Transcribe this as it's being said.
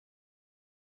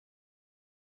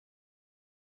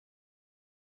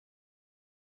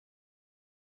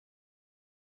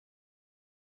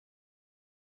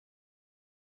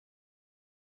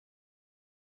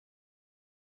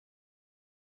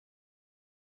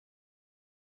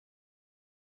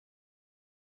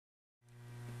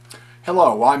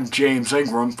Hello, I'm James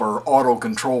Ingram for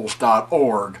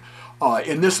AutoControls-dot-org.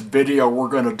 In this video we're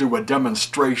going to do a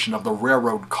demonstration of the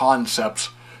Railroad Concepts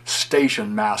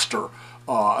StationMaster,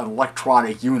 an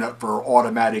electronic unit for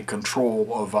automatic control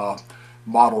of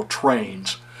model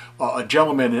trains. A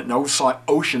gentleman in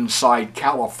Oceanside,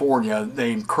 California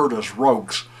named Curtis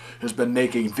Rokes has been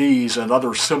making these and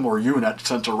other similar units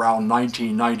since around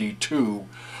 1992,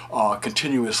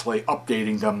 continuously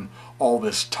updating them all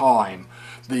this time.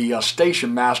 The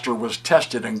StationMaster was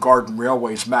tested in Garden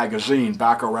Railways magazine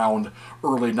back around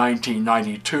early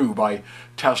 1992 by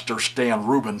tester Stan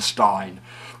Rubenstein.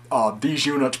 These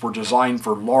units were designed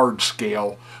for large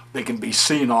scale. They can be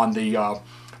seen on the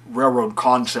Railroad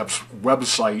Concepts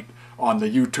website, on the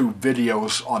YouTube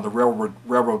videos on the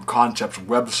Railroad Concepts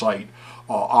website,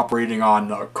 operating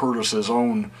on Curtis's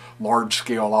own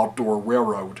large-scale outdoor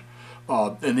railroad.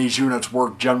 And these units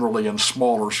work generally in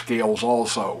smaller scales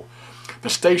also. The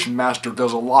StationMaster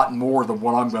does a lot more than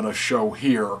what I'm going to show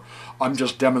here. I'm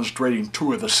just demonstrating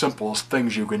two of the simplest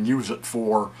things you can use it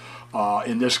for.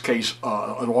 In this case,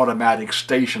 an automatic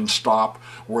station stop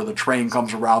where the train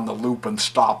comes around the loop and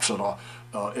stops at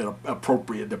the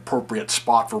appropriate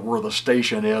spot for where the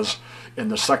station is, and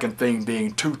the second thing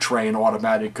being two-train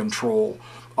automatic control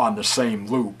on the same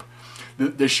loop.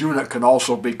 This unit can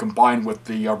also be combined with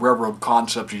the Railroad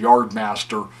Concepts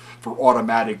Yardmaster for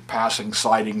automatic passing,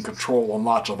 siding control, and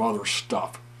lots of other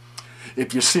stuff.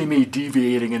 If you see me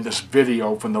deviating in this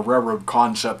video from the Railroad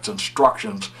Concepts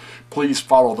instructions, please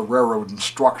follow the Railroad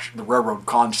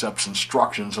Concepts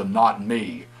instructions and not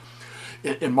me.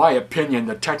 In my opinion,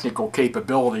 the technical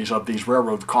capabilities of these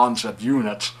Railroad Concept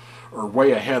units are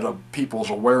way ahead of people's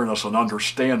awareness and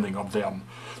understanding of them.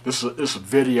 This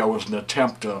video is an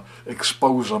attempt to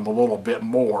expose them a little bit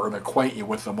more and acquaint you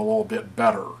with them a little bit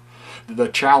better. The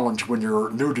challenge when you're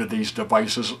new to these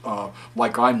devices,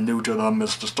 like I'm new to them,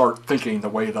 is to start thinking the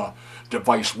way the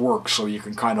device works so you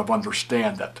can kind of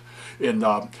understand it. And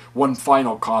one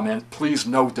final comment, please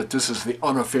note that this is the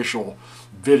unofficial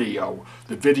video.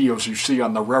 The videos you see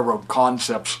on the Railroad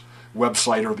Concepts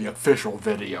website are the official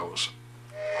videos.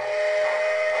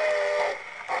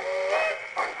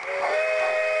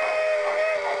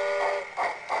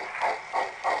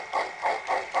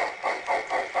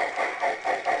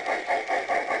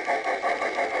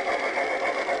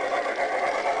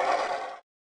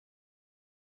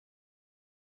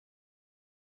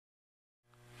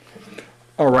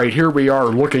 Alright, here we are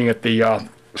looking at the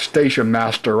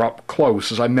StationMaster up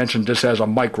close. As I mentioned, this has a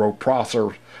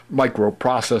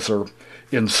microprocessor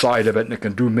inside of it, and it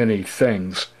can do many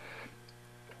things.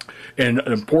 And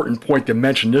an important point to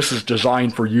mention, this is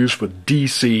designed for use with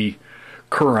DC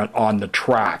current on the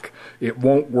track. It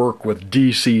won't work with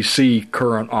DCC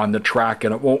current on the track,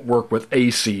 and it won't work with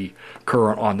AC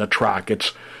current on the track.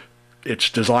 It's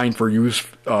designed for use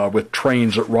with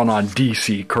trains that run on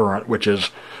DC current, which is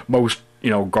most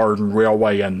Garden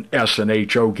Railway and S and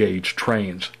HO gauge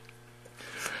trains.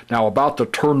 Now about the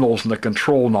terminals and the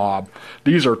control knob,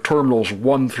 these are terminals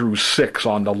 1 through 6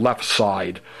 on the left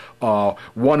side. 1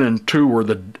 and 2 are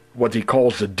what he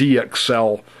calls the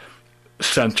DXL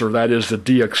sensor, that is the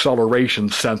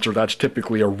deacceleration sensor. That's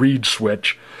typically a reed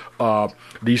switch.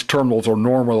 These terminals are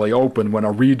normally open. When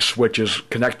a reed switch is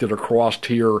connected across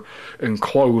here and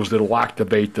closed, it'll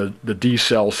activate the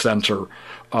decel sensor.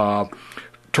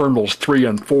 Terminals 3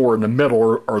 and 4 in the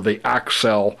middle are the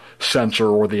accel sensor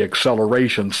or the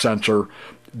acceleration sensor.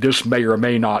 This may or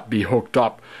may not be hooked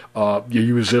up. You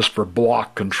use this for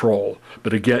block control,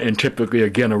 but again, and typically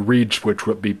again a reed switch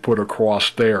would be put across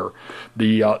there.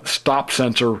 The stop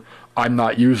sensor I'm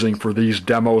not using for these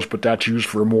demos, but that's used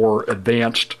for more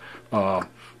advanced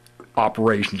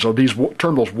operations. So these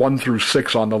terminals 1 through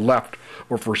 6 on the left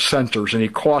are for sensors, and he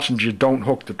cautions you don't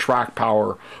hook the track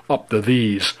power up to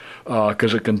these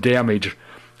because it can damage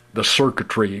the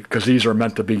circuitry, because these are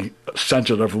meant to be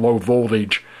sensitive low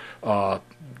voltage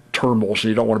terminals, so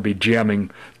you don't want to be jamming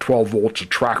 12 volts of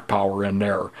track power in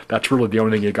there. That's really the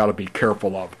only thing you got to be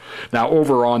careful of. Now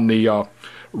over on the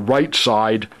right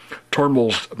side,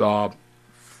 terminals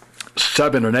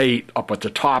 7 and 8 up at the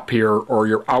top here are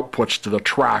your outputs to the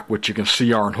track, which you can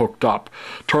see aren't hooked up.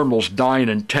 Terminals 9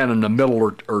 and 10 in the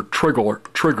middle are trigger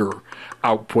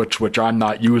outputs, which I'm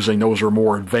not using. Those are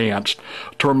more advanced.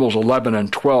 Terminals 11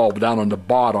 and 12 down on the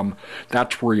bottom,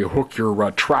 that's where you hook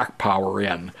your track power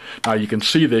in. Now you can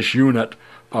see this unit,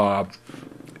 all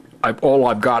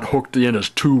I've got hooked in is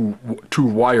two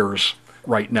wires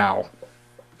right now.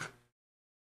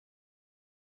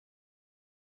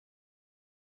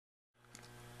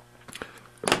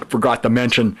 Forgot to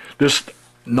mention, this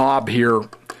knob here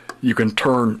you can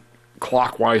turn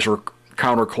clockwise or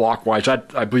counterclockwise.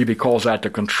 That, I believe he calls that the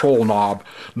control knob.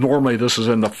 Normally this is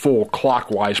in the full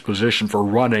clockwise position for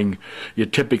running. You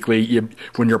typically,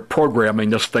 when you're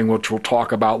programming this thing, which we'll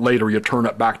talk about later, you turn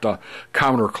it back to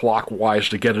counterclockwise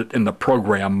to get it in the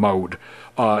program mode.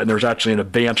 And there's actually an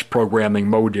advanced programming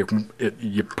mode.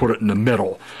 You put it in the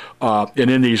middle. And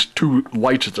in these two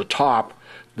lights at the top,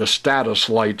 the status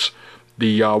lights,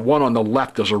 the one on the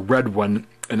left is a red one,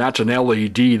 and that's an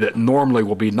LED that normally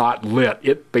will be not lit.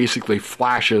 It basically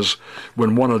flashes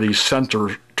when one of these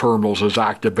sensor terminals is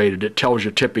activated. It tells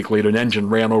you typically that an engine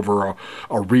ran over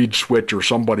a reed switch or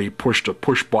somebody pushed a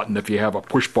push button if you have a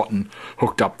push button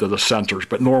hooked up to the sensors.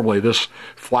 But normally this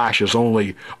flashes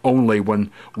only when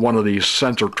one of these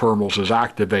sensor terminals is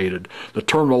activated. The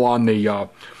terminal on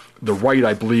the right,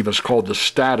 I believe, is called the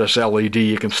status LED.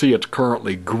 You can see it's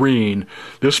currently green.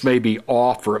 This may be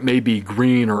off, or it may be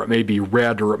green, or it may be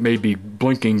red, or it may be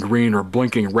blinking green or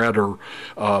blinking red, or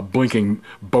blinking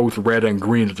both red and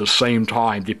green at the same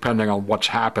time, depending on what's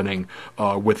happening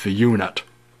with the unit.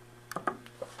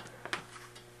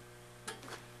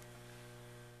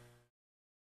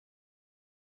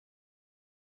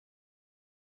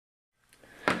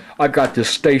 I've got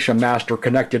this StationMaster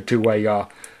connected to a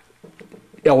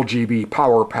LGB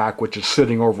power pack, which is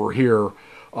sitting over here.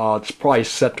 It's probably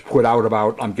set to put out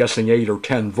about, I'm guessing, 8 or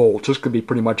 10 volts. This could be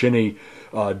pretty much any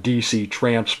DC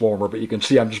transformer, but you can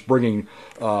see I'm just bringing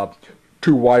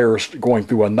two wires going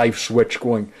through a knife switch,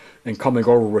 going and coming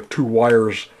over with two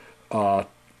wires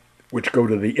which go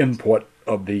to the input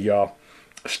of the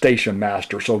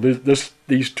StationMaster. So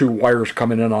these two wires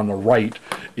coming in on the right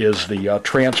is the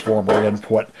transformer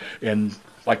input, and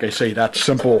like I say, that's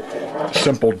simple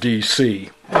DC.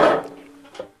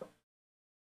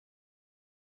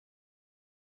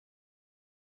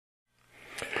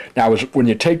 Now, when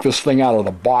you take this thing out of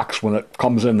the box, when it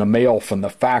comes in the mail from the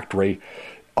factory,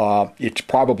 it's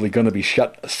probably going to be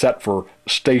set for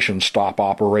station stop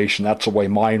operation. That's the way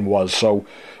mine was. So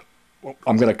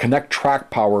I'm going to connect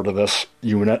track power to this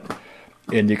unit,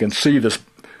 and you can see this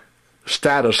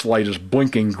status light is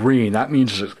blinking green. That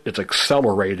means it's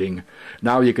accelerating.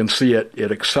 Now you can see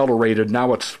it accelerated.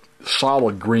 Now it's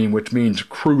solid green, which means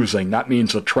cruising. That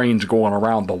means the train's going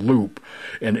around the loop,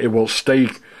 and it will stay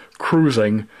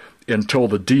cruising until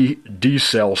the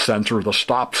D-cell sensor, the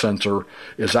stop sensor,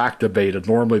 is activated.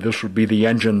 Normally this would be the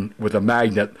engine with a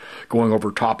magnet going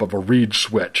over top of a reed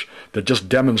switch. To just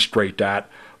demonstrate that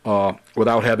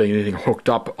without having anything hooked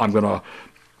up, I'm going to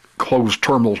close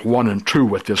terminals 1 and 2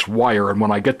 with this wire, and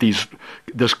when I get this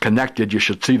connected, you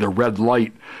should see the red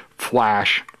light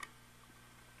flash.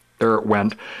 There it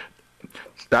went.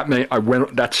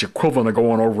 That's equivalent of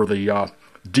going over the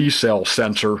D-cell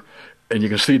sensor, and you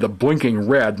can see the blinking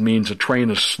red means the train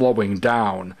is slowing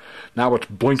down. Now it's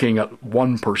blinking at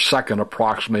 1 per second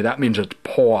approximately. That means it's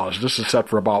paused. This is set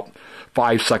for about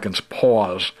 5 seconds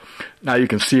pause. Now you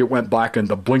can see it went back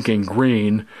into blinking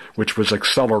green, which was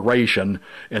acceleration,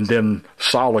 and then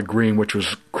solid green, which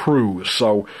was cruise.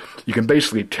 So you can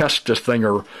basically test this thing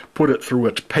or put it through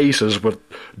its paces with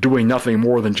doing nothing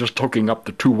more than just hooking up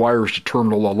the two wires to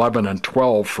terminal 11 and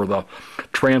 12 for the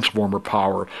transformer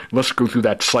power. Let's go through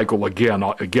that cycle again.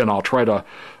 I'll try to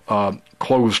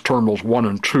close terminals 1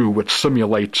 and 2, which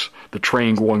simulates the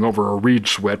train going over a reed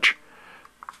switch.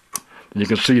 And you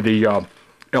can see the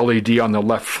LED on the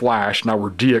left flash. Now we're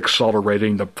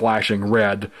deaccelerating the flashing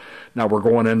red. Now we're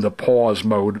going into pause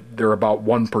mode. They're about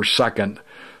 1 per second.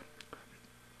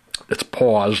 It's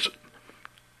paused.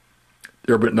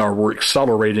 Now we're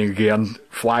accelerating again.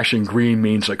 Flashing green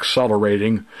means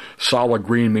accelerating. Solid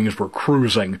green means we're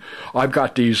cruising. I've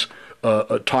got these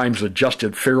at times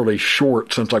adjusted fairly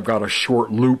short, since I've got a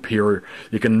short loop here.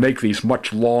 You can make these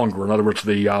much longer. In other words,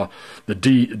 the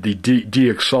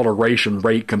deacceleration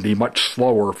rate can be much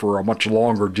slower for a much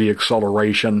longer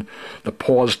deacceleration. The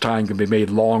pause time can be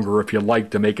made longer if you like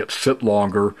to make it sit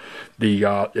longer. The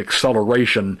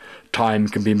acceleration time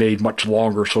can be made much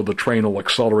longer, so the train will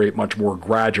accelerate much more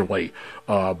gradually.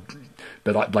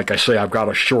 But like I say, I've got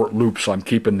a short loop, so I'm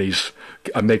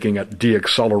making it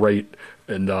deaccelerate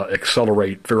and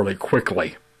accelerate fairly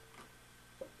quickly.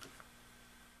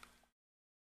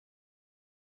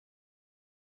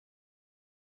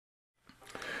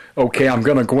 Okay, I'm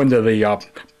going to go into the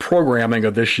programming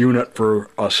of this unit for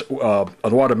an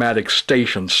automatic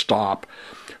station stop.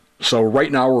 So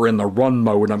right now we're in the run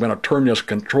mode. I'm going to turn this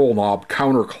control knob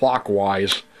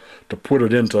counterclockwise to put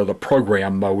it into the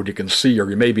program mode. You can see, or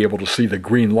you may be able to see, the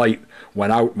green light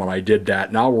went out when I did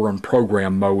that. Now we're in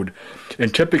program mode.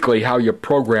 And typically how you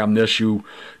program this, you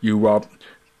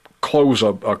close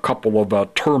a couple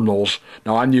of terminals.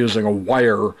 Now I'm using a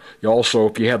wire. You also,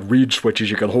 if you had reed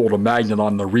switches, you could hold a magnet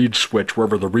on the reed switch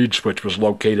wherever the reed switch was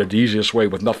located. The easiest way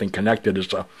with nothing connected is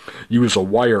to use a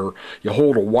wire. You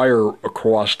hold a wire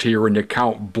across here and you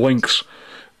count blinks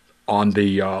on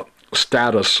the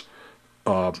status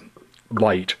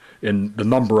light, and the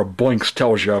number of blinks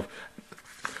tells you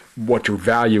what your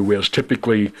value is.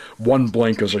 Typically, one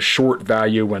blink is a short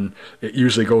value, and it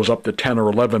usually goes up to 10 or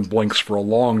 11 blinks for a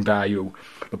long value.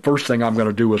 The first thing I'm going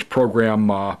to do is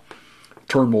program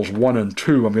terminals 1 and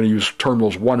 2. I'm going to use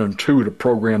terminals 1 and 2 to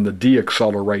program the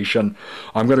deacceleration.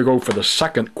 I'm going to go for the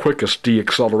second quickest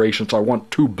deacceleration, so I want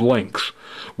 2 blinks.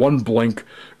 One blink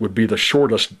would be the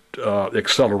shortest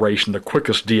acceleration, the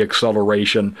quickest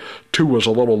deacceleration. 2 is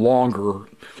a little longer.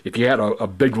 If you had a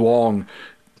big, long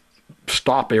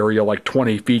stop area like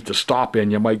 20 feet to stop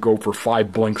in, you might go for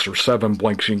 5 blinks or 7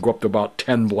 blinks. You can go up to about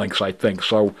 10 blinks, I think.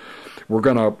 So we're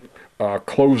going to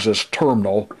close this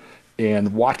terminal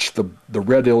and watch the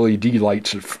red LED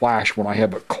lights that flash when I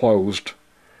have it closed.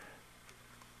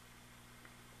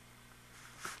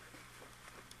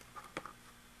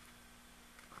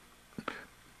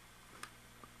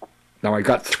 Now I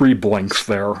got 3 blinks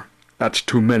there. That's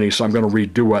too many, so I'm going to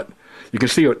redo it. You can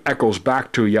see it echoes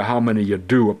back to you how many you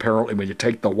do, apparently, when you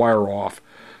take the wire off.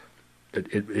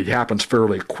 It happens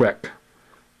fairly quick.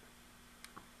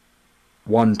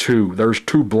 1, 2. There's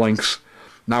 2 blinks.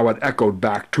 Now it echoed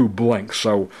back 2 blinks.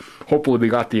 So hopefully we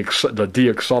got the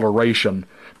deacceleration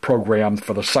programmed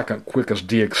for the second quickest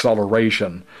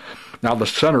deacceleration. Now the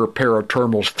center pair of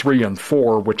terminals 3 and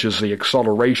 4, which is the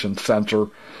acceleration sensor,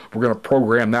 we're going to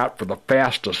program that for the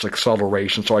fastest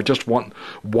acceleration. So I just want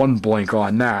 1 blink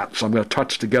on that. So I'm going to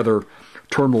touch together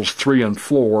terminals 3 and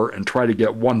 4 and try to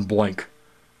get 1 blink.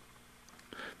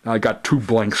 Now I got 2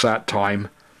 blinks that time.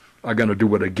 I'm going to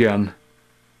do it again.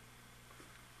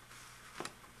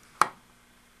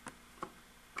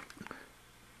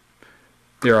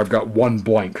 There, I've got 1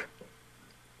 blink.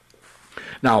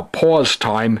 Now pause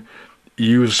time,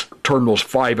 use terminals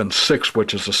 5 and 6,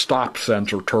 which is the stop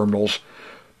sensor terminals.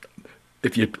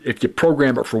 If you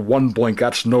program it for 1 blink,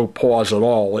 that's no pause at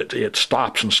all. It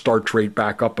stops and starts right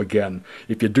back up again.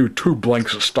 If you do 2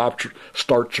 blinks, it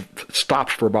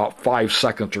stops for about 5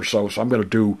 seconds or so. So I'm going to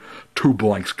do 2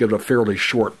 blinks, give it a fairly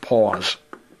short pause.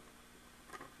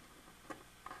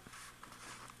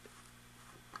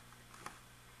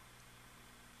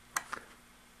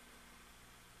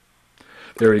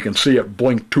 There you can see it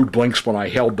blinked 2 blinks when I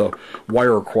held the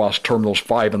wire across terminals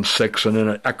 5 and 6, and then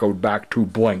it echoed back 2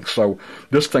 blinks. So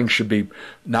this thing should be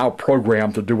now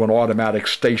programmed to do an automatic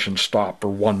station stop for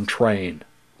 1 train.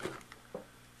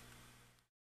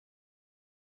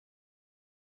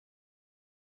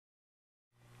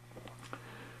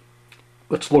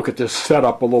 Let's look at this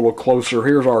setup a little closer.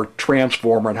 Here's our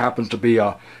transformer. It happens to be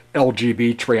a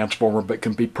LGB transformer, but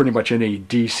can be pretty much any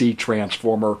DC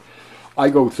transformer. I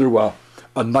go through a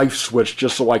knife switch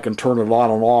just so I can turn it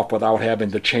on and off without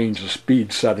having to change the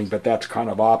speed setting, but that's kind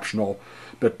of optional.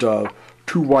 But 2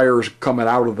 wires coming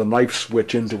out of the knife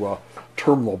switch into a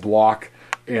terminal block,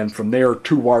 and from there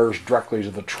 2 wires directly to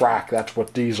the track. That's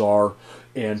what these are,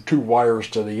 and 2 wires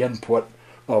to the input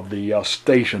of the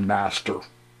StationMaster.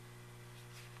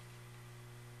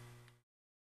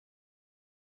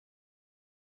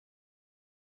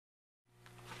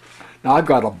 Now I've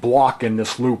got a block in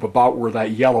this loop about where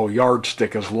that yellow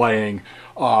yardstick is laying.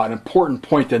 An important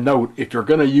point to note, if you're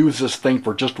going to use this thing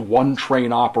for just 1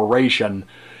 train operation,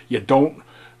 you don't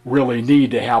really need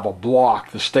to have a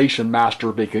block. The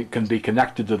StationMaster can be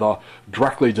connected to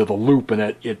directly to the loop,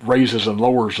 and it raises and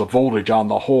lowers the voltage on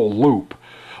the whole loop.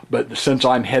 But since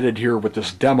I'm headed here with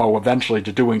this demo eventually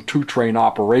to doing 2 train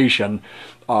operation,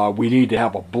 we need to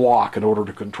have a block in order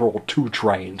to control 2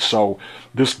 trains. So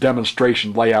this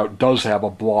demonstration layout does have a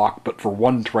block, but for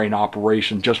 1 train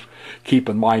operation, just keep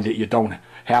in mind that you don't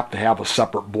have to have a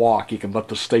separate block. You can let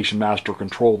the StationMaster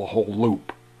control the whole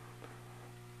loop.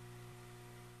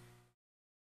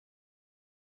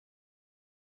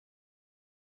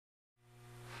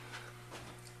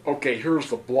 Okay, here's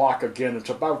the block again. It's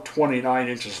about 29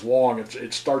 inches long.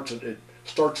 It starts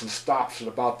and stops at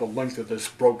about the length of this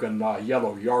broken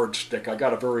yellow yardstick. I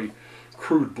got a very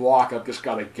crude block. I've just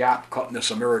got a gap cut in this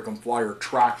American Flyer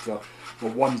track. The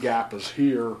one gap is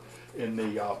here, and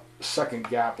the second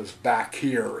gap is back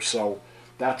here. So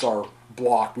that's our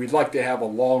block. We'd like to have a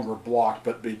longer block,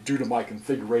 but due to my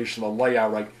configuration, the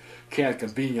layout, I can't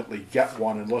conveniently get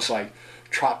one unless I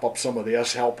chop up some of the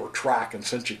S-helper track. And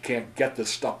since you can't get this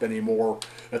stuff anymore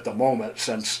at the moment,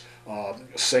 since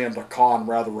Sandokan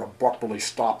rather abruptly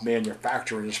stopped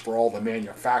manufacturing this for all the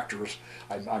manufacturers.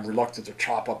 I'm reluctant to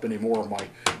chop up any more of my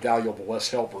valuable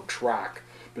S-Helper track.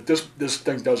 But this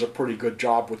thing does a pretty good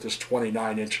job with this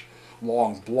 29-inch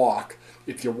long block.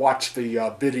 If you watch the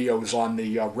videos on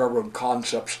the Railroad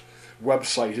Concepts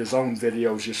website, his own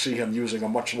videos, you see him using a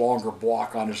much longer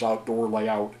block on his outdoor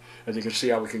layout, and you can see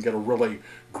how we can get a really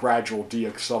gradual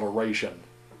deacceleration.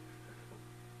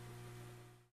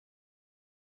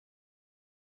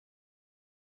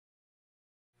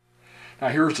 Now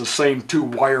here's the same two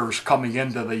wires coming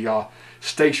into the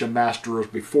StationMaster as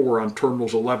before on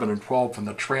terminals 11 and 12 from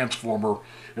the transformer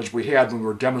as we had when we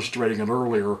were demonstrating it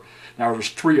earlier. Now there's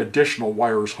 3 additional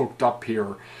wires hooked up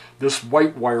here. This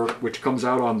white wire, which comes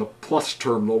out on the plus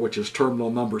terminal, which is terminal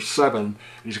number 7,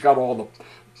 he's got all the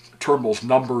terminals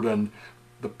numbered and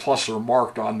the plus are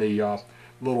marked on the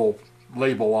little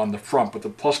label on the front, but the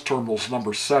plus terminal is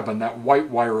number 7. That white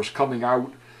wire is coming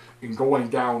out and going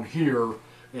down here,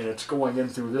 and it's going in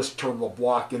through this terminal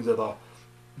block into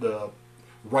the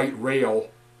right rail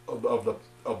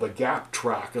of the gap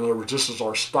track. In other words, this is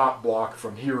our stop block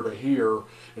from here to here,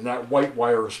 and that white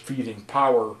wire is feeding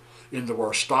power into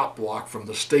our stop block from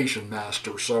the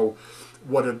StationMaster. So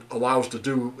what it allows to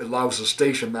do, it allows the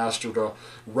StationMaster to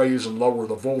raise and lower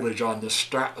the voltage on this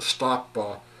stop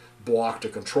block to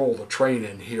control the train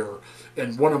in here.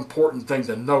 And one important thing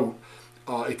to note,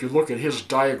 if you look at his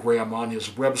diagram on his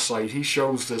website, he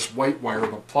shows this white wire,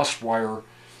 the plus wire,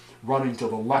 running to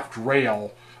the left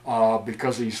rail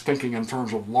because he's thinking in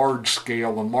terms of large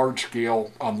scale, and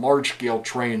on large scale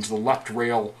trains the left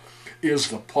rail is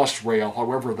the plus rail.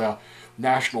 However, the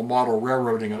National Model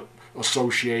Railroading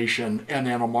Association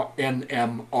NMRA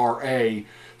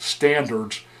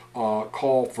standards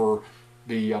call for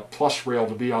the plus rail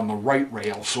to be on the right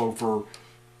rail. So for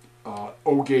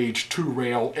O gauge 2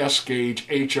 rail, S gauge,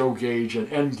 HO gauge,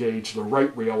 and N gauge, the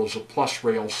right rail is a plus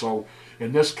rail. So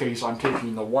in this case, I'm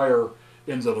taking the wire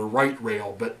into the right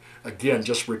rail, but again,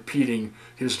 just repeating,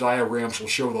 his diagrams will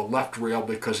show the left rail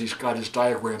because he's got his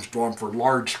diagrams drawn for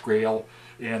large scale,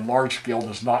 and large scale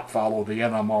does not follow the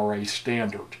NMRA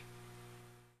standard.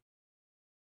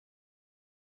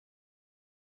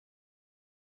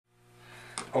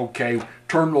 Okay,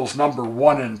 terminals number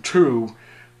 1 and 2,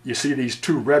 you see these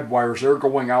 2 red wires, they're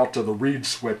going out to the reed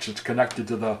switch. It's connected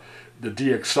to the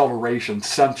deacceleration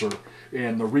sensor,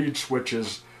 and the reed switch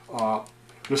is,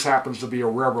 this happens to be a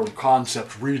Railroad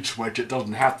Concepts reed switch. It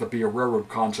doesn't have to be a Railroad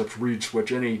Concepts reed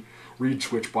switch. Any reed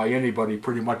switch by anybody,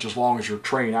 pretty much as long as your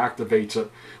train activates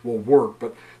it, will work.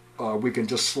 But we can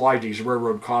just slide these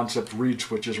Railroad Concepts reed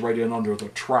switches right in under the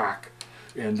track,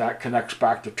 and that connects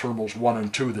back to terminals 1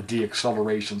 and 2, the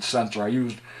deacceleration sensor. I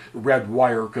used red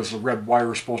wire because the red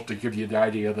wire is supposed to give you the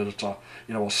idea that it's a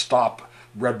stop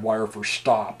red wire for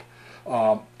stop.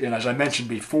 And as I mentioned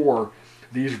before,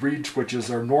 these reed switches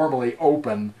are normally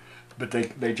open, but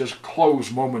they just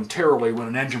close momentarily when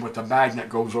an engine with the magnet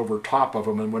goes over top of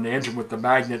them. And when the engine with the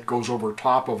magnet goes over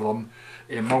top of them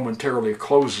and momentarily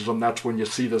closes them, that's when you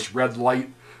see this red light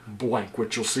blink,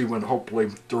 which you'll see when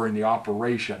hopefully during the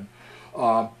operation.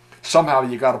 Somehow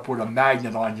you got to put a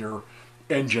magnet on your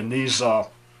engine. These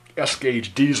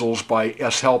S-gauge diesels by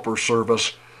S-Helper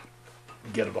service,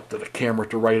 get it up to the camera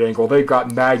at the right angle, they've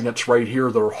got magnets right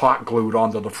here that are hot glued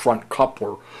onto the front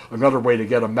coupler. Another way to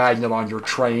get a magnet on your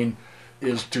train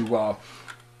is to,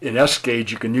 in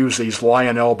S-gauge, you can use these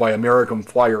Lionel by American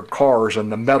Flyer cars,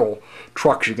 and the metal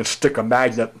trucks, you can stick a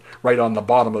magnet right on the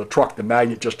bottom of the truck. The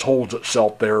magnet just holds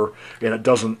itself there, and it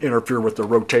doesn't interfere with the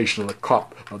rotation of the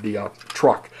cup of the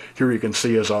truck. Here you can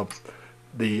see is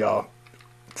the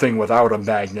thing without a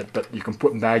magnet, but you can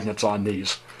put magnets on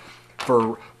these.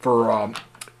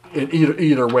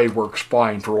 Either way works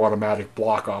fine for automatic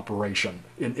block operation.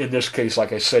 In this case,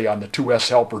 like I say, on the 2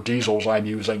 S-Helper diesels I'm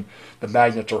using, the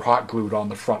magnets are hot glued on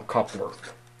the front coupler.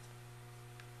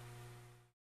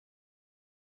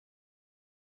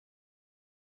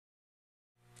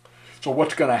 So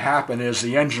what's going to happen is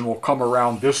the engine will come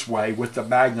around this way with the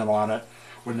magnet on it.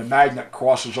 When the magnet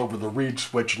crosses over the reed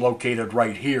switch located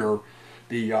right here,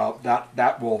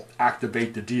 that will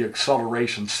activate the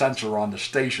deacceleration sensor on the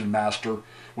StationMaster,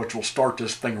 which will start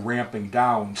this thing ramping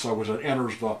down. So as it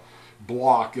enters the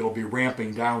block, it'll be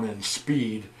ramping down in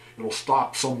speed. It'll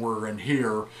stop somewhere in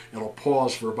here. It'll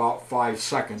pause for about 5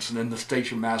 seconds, and then the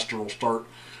StationMaster will start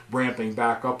ramping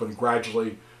back up and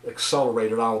gradually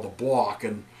accelerate it out of the block,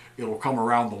 and it'll come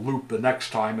around the loop the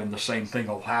next time, and the same thing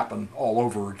will happen all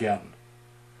over again.